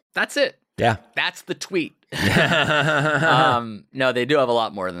more, bud. That's it. Yeah. That's the tweet. No, they do have a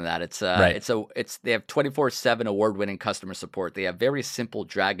lot more than that. Right. They have 24/7 award-winning customer support. They have very simple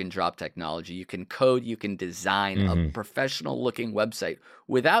drag and drop technology. You can code, you can design a professional-looking website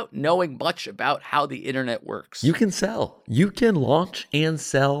without knowing much about how the internet works. You can sell. You can launch and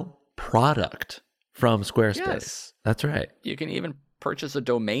sell product from Squarespace. Yes. That's right. You can even purchase a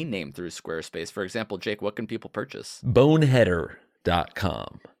domain name through Squarespace. For example, Jake, what can people purchase?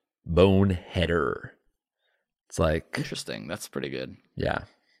 Boneheader.com. Boneheader. It's like, Interesting. That's pretty good. yeah.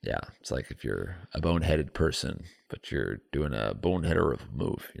 It's like if you're a boneheaded person, but you're doing a boneheader of a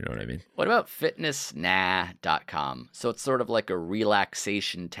move. You know what I mean? What about fitnessnah.com? So it's sort of like a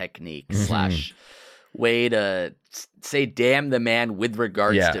relaxation technique slash way to say damn the man with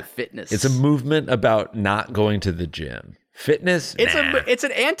regards to fitness. It's a movement about not going to the gym. Fitness? It's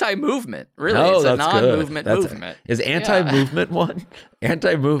an anti-movement, really. No, it's a that's non-movement good. movement. Is anti-movement one?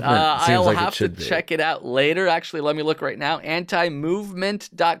 Anti-movement seems I'll like have it should to be. check it out later. Actually, let me look right now.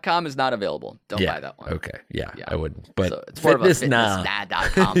 Antimovement.com is not available. Don't buy that one. Okay. Yeah, I wouldn't. But So it's more of a fitness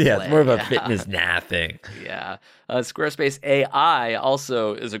fitnessnah.com yeah, it's more of a play. fitness nah thing. Yeah. Squarespace AI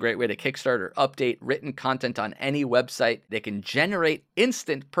also is a great way to kickstart or update written content on any website. They can generate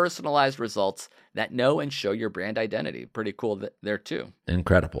instant personalized results that know and show your brand identity. Pretty cool there too.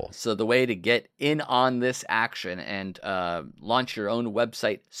 Incredible. So the way to get in on this action and launch your own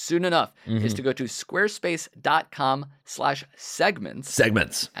website soon enough is to go to squarespace.com/segments.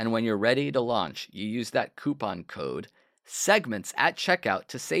 Segments. And when you're ready to launch, you use that coupon code segments at checkout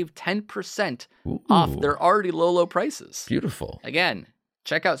to save 10% off their already low prices. Beautiful. Again,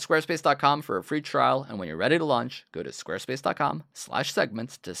 check out squarespace.com for a free trial. And when you're ready to launch, go to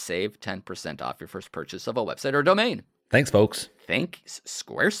squarespace.com/segments to save 10% off your first purchase of a website or domain. Thanks, folks. Thanks,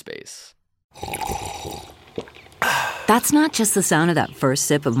 Squarespace. That's not just the sound of that first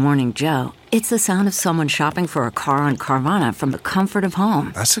sip of Morning Joe. It's the sound of someone shopping for a car on Carvana from the comfort of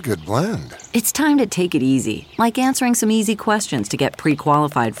home. That's a good blend. It's time to take it easy, like answering some easy questions to get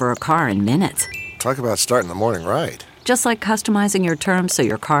pre-qualified for a car in minutes. Talk about starting the morning right. Just like customizing your terms so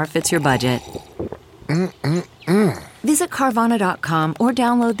your car fits your budget. Visit Carvana.com or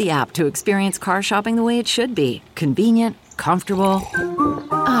download the app to experience car shopping the way it should be. Convenient, comfortable.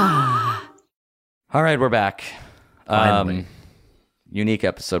 All right, we're back. Finally. Unique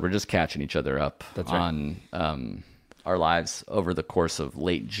episode. We're just catching each other up That's right. on our lives over the course of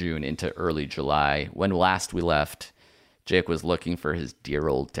late June into early July. When last we left, Jake was looking for his dear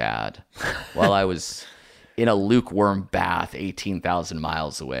old dad while I was in a lukewarm bath 18,000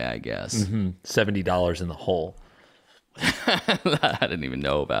 miles away, I guess. $70 in the hole. I didn't even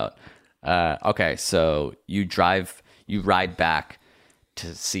know about. Okay, so you ride back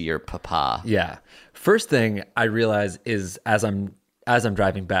to see your papa. Yeah. First thing I realize is as I'm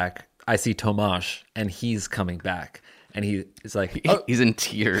driving back, I see Tomasz and he's coming back. And he's like, oh, He's in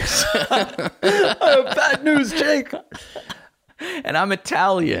tears. bad news, Jake. And I'm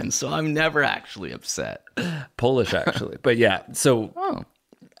Italian, so I'm never actually upset. Polish, actually. But yeah, so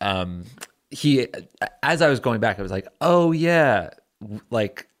he, as I was going back, I was like, oh yeah,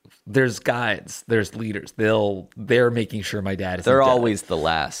 like there's guides, there's leaders. They're making sure my dad is. They're always the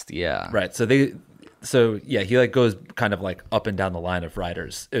last, yeah. right. So yeah, he like goes kind of like up and down the line of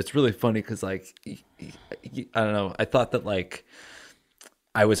riders. It's really funny because like I don't know. I thought that like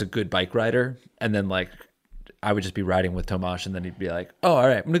I was a good bike rider, and then like I would just be riding with Tomasz, and then he'd be like, "Oh, all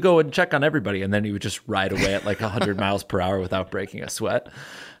right, I'm gonna go and check on everybody," and then he would just ride away at like 100 miles per hour without breaking a sweat.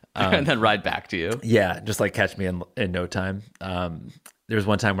 And then ride back to you. Yeah, just like catch me in no time. There's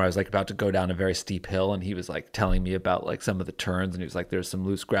one time where I was like about to go down a very steep hill, and he was like telling me about like some of the turns, and he was like, there's some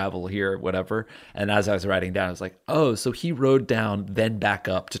loose gravel here, whatever. And as I was riding down, I was like, oh, so he rode down, then back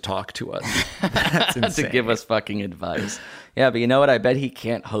up to talk to us. That's insane. To give us fucking advice. Yeah, but you know what? I bet he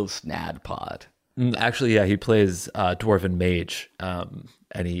can't host NADPod. Actually, yeah, he plays Dwarven Mage,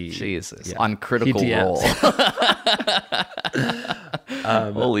 and he Jesus, on Critical Role.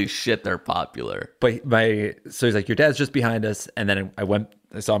 Holy shit, they're popular. But so he's like, your dad's just behind us, and then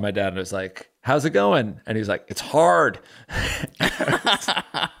I saw my dad, and I was like, how's it going? And he's like, it's hard.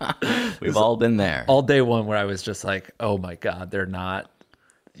 We've all been there. All day one, where I was just like, oh my god, they're not.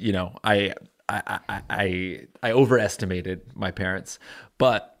 I overestimated my parents,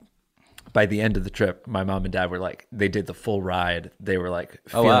 but by the end of the trip, my mom and dad were like, they did the full ride. They were like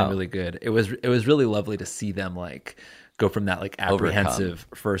feeling really good. It was really lovely to see them like go from that like apprehensive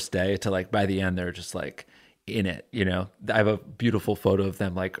first day to like by the end they're just like in it. I have a beautiful photo of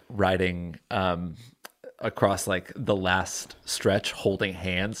them like riding across like the last stretch, holding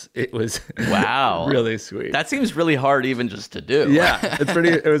hands. It was wow, really sweet. That seems really hard even just to do. Yeah,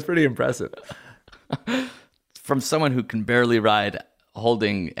 it was pretty impressive. From someone who can barely ride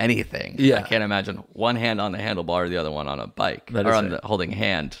holding anything. Yeah. I can't imagine one hand on the handlebar, the other one on a bike, the holding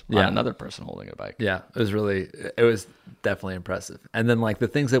hand on another person holding a bike. Yeah, it was definitely impressive. And then like the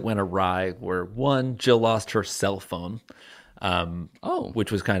things that went awry were, one, Jill lost her cell phone, which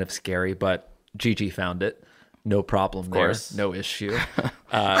was kind of scary, but Gigi found it. No problem there. No issue.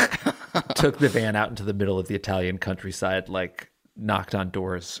 Took the van out into the middle of the Italian countryside, like knocked on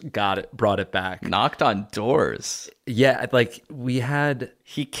doors, got it, brought it back. Knocked on doors? Yeah, like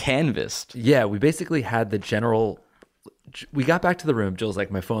he canvassed. Yeah, we basically had we got back to the room. Jill's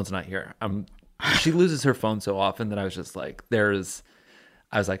like, my phone's not here. She loses her phone so often that I was just like, I was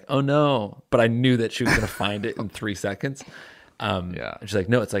like, oh no. But I knew that she was going to find it in 3 seconds. And she's like,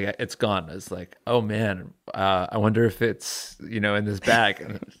 no, it's gone. I was like, oh man, I wonder if it's, in this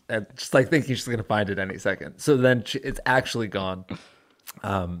bag. And just like thinking she's going to find it any second. So then it's actually gone.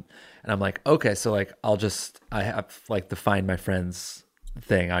 And I'm like, okay, so like, I have like the Find My Friends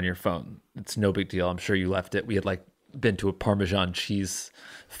thing on your phone. It's no big deal. I'm sure you left it. We had like been to a Parmesan cheese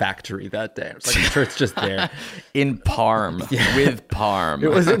factory that day. I was like, I'm sure it's just there. In Parm. Yeah. With Parm. It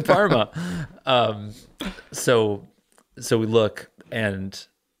was in Parma. So we look, and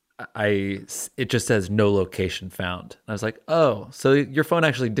it just says no location found. I was like, oh, so your phone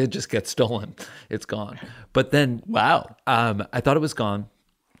actually did just get stolen. It's gone. But then, wow, I thought it was gone,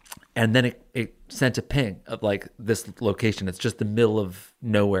 and then it sent a ping of like this location. It's just the middle of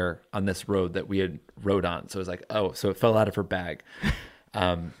nowhere on this road that we had rode on. So it was like, oh, so it fell out of her bag,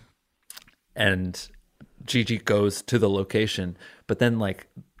 and Gigi goes to the location, but then like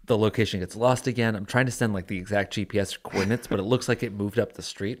the location gets lost again. I'm trying to send like the exact GPS coordinates, but it looks like it moved up the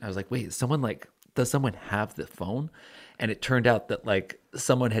street. I was like, wait, does someone have the phone? And it turned out that like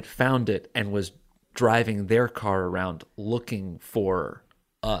someone had found it and was driving their car around looking for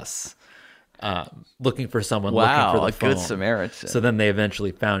us, looking for someone, looking for the phone. Good Samaritan. So then they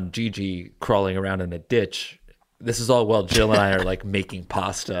eventually found Gigi crawling around in a ditch. This is all while Jill and I are like making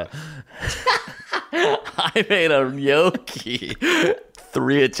pasta. I made a gnocchi.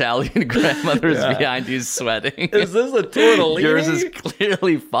 3 Italian grandmothers behind you sweating. Is this a tortellini? Yours is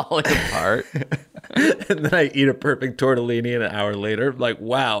clearly falling apart. And then I eat a perfect tortellini, and an hour later, I'm like,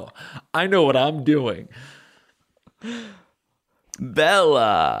 wow, I know what I'm doing.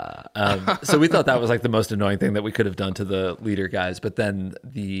 Bella. So we thought that was like the most annoying thing that we could have done to the leader guys. But then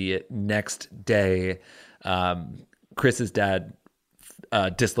the next day, Chris's dad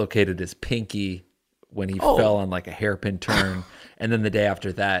dislocated his pinky when he fell on like a hairpin turn. And then the day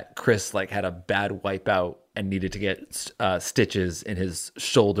after that, Chris like had a bad wipeout and needed to get stitches in his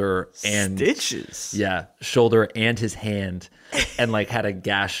shoulder and shoulder and his hand, and like had a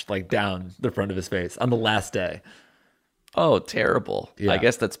gash like down the front of his face on the last day. Oh, terrible. Yeah. I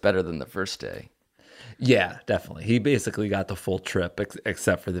guess that's better than the first day. Yeah, definitely. He basically got the full trip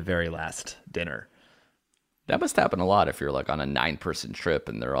except for the very last dinner. That must happen a lot if you're like on a 9-person trip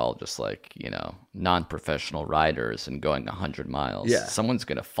and they're all just like, non-professional riders and going 100 miles. Yeah. Someone's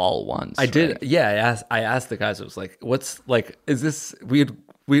going to fall once. I did. Yeah. I asked the guys, I was like, what's like, is this, we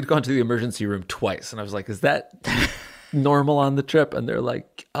had gone to the emergency room twice. And I was like, is that normal on the trip? And they're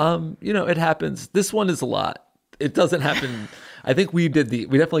like, it happens. This one is a lot. It doesn't happen. I think we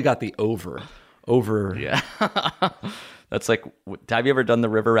definitely got the over. Yeah. That's like, have you ever done the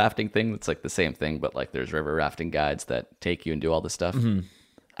river rafting thing? It's like the same thing, but like there's river rafting guides that take you and do all this stuff. Mm-hmm.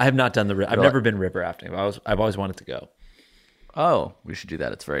 I have not done I've never been river rafting. I've always wanted to go. Oh, we should do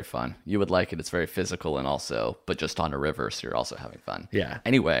that. It's very fun. You would like it. It's very physical and also, but just on a river, so you're also having fun. Yeah.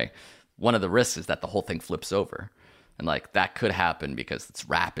 Anyway, one of the risks is that the whole thing flips over. And like that could happen because it's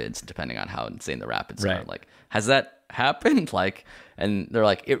rapids, depending on how insane the rapids are. Like, has that happened? Like, and they're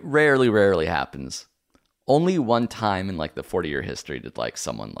like, it rarely happens. Only one time in like the 40-year history did like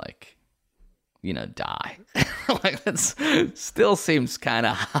someone like, you know, die. Like that's still seems kind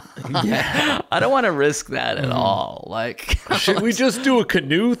of high. Yeah. I don't want to risk that at all. Like, should we just do a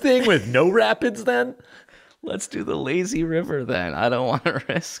canoe thing with no rapids then? Let's do the lazy river then. I don't want to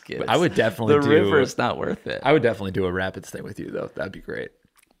risk it. I would definitely the river is not worth it. I would definitely do a rapids thing with you though. That'd be great.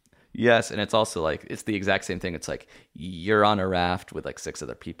 Yes, and it's also like it's the exact same thing. It's like you're on a raft with like 6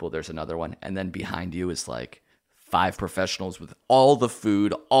 other people. There's another one, and then behind you is like 5 professionals with all the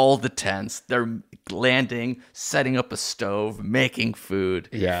food, all the tents. They're landing, setting up a stove, making food,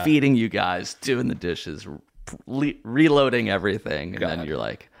 feeding you guys, doing the dishes, reloading everything, and then you're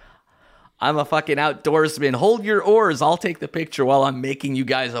like, I'm a fucking outdoorsman. Hold your oars. I'll take the picture while I'm making you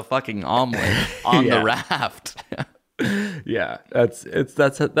guys a fucking omelet on the raft. Yeah, that's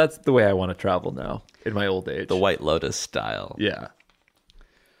the way I want to travel now in my old age. The White Lotus style. Yeah.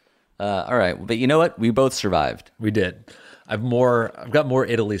 All right, but you know what? We both survived. We did. I've got more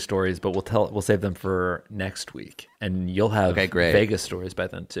Italy stories, but we'll save them for next week, and you'll have Vegas stories by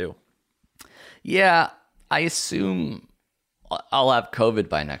then too. Yeah, I assume I'll have COVID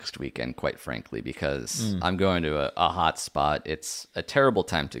by next weekend, quite frankly, because I'm going to a hot spot. It's a terrible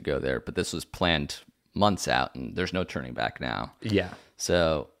time to go there, but this was planned months out, and there's no turning back now. Yeah.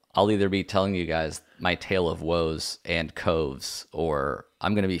 So I'll either be telling you guys my tale of woes and coves, or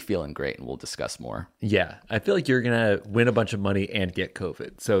I'm going to be feeling great, and we'll discuss more. Yeah. I feel like you're going to win a bunch of money and get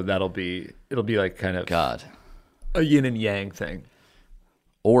COVID. So it'll be like kind of a yin and yang thing.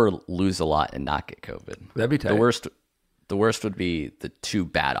 Or lose a lot and not get COVID. That'd be tight. The worst would be the 2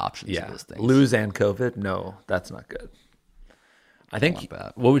 bad options of those things. Lose and COVID? No, that's not good. I think,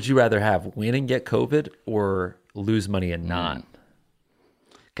 what would you rather have? Win and get COVID or lose money and not?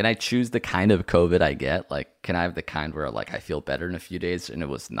 Can I choose the kind of COVID I get? Like, can I have the kind where like I feel better in a few days and it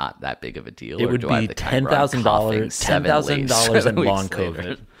was not that big of a deal? It would be $10,000 in long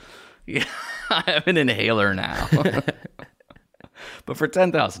COVID. Yeah, I have an inhaler now. But for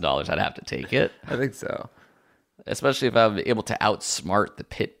 $10,000, I'd have to take it. I think so. Especially if I'm able to outsmart the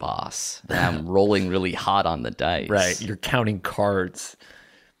pit boss. And I'm rolling really hot on the dice. Right. You're counting cards.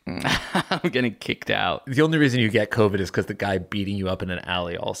 I'm getting kicked out. The only reason you get COVID is because the guy beating you up in an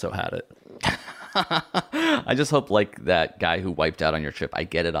alley also had it. I just hope, like that guy who wiped out on your trip, I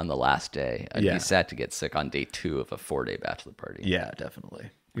get it on the last day. I'd be sad to get sick on day 2 of a 4-day bachelor party. Yeah, definitely.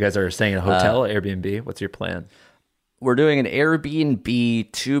 You guys are staying in a hotel, Airbnb? What's your plan? We're doing an Airbnb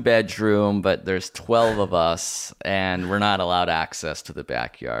 2-bedroom, but there's 12 of us, and we're not allowed access to the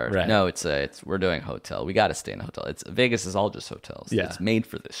backyard. Right. No, we're doing hotel. We got to stay in a hotel. Vegas is all just hotels. Yeah. It's made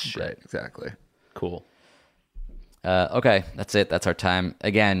for this shit. Right, exactly. Cool. Okay, that's it. That's our time.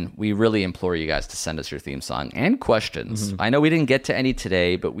 Again, we really implore you guys to send us your theme song and questions. I know we didn't get to any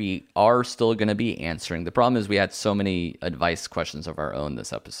today, but we are still going to be answering. The problem is we had so many advice questions of our own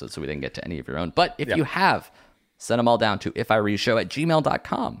this episode, so we didn't get to any of your own. But if you have, send them all down to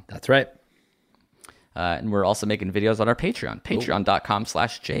ifireshow@gmail.com. That's right. And we're also making videos on our Patreon,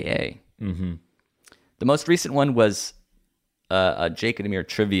 patreon.com/JA. The most recent one was a Jake and Amir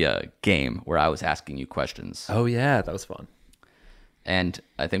trivia game where I was asking you questions. Oh, yeah, that was fun. And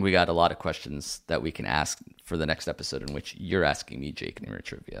I think we got a lot of questions that we can ask for the next episode in which you're asking me Jake and Amir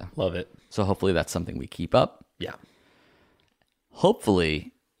trivia. Love it. So hopefully that's something we keep up. Yeah.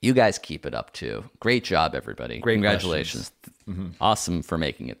 Hopefully you guys keep it up too. Great job, everybody. Great Congratulations. Awesome for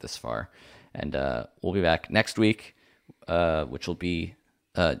making it this far. And we'll be back next week, which will be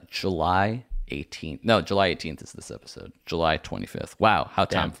July 18th. No, July 18th is this episode. July 25th. Wow, how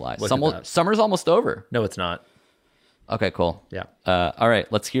time flies. Summer's almost over. No, it's not. Okay, cool. Yeah. All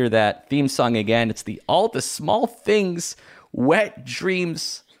right, let's hear that theme song again. It's All the Small Things, Wet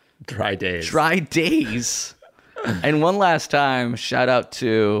Dreams, Dry Days. Dry Days. And one last time, shout out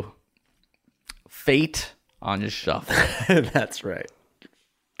to Fate on Shuffle. That's right.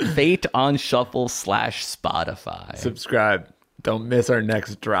 Fate on Shuffle /Spotify. Subscribe. Don't miss our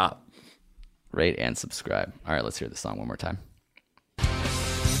next drop. Rate and subscribe. All right, let's hear the song one more time.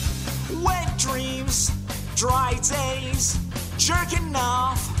 Wet dreams, dry days, jerking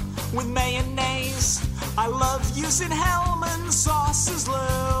off with mayonnaise. I love using Hellman sauce as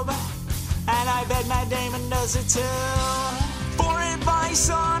lube, and I bet Matt Damon does it too. For advice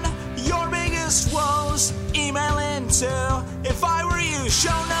on your biggest woes, email into If I Were You, show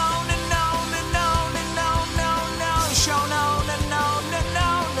no, show no.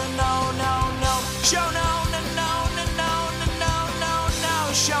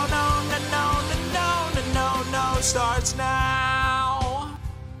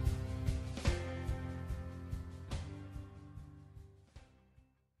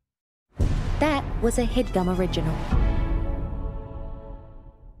 was a HeadGum original.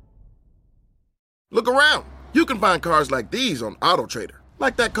 Look around. You can find cars like these on AutoTrader,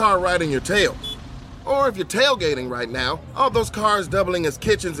 like that car right in your tail. Or if you're tailgating right now, all those cars doubling as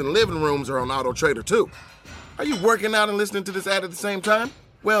kitchens and living rooms are on AutoTrader too. Are you working out and listening to this ad at the same time?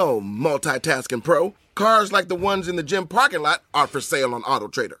 Well, multitasking pro, cars like the ones in the gym parking lot are for sale on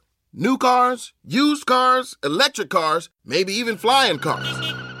AutoTrader. New cars, used cars, electric cars, maybe even flying cars.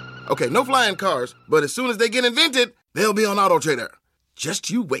 Okay, no flying cars, but as soon as they get invented, they'll be on AutoTrader. Just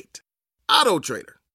you wait. AutoTrader.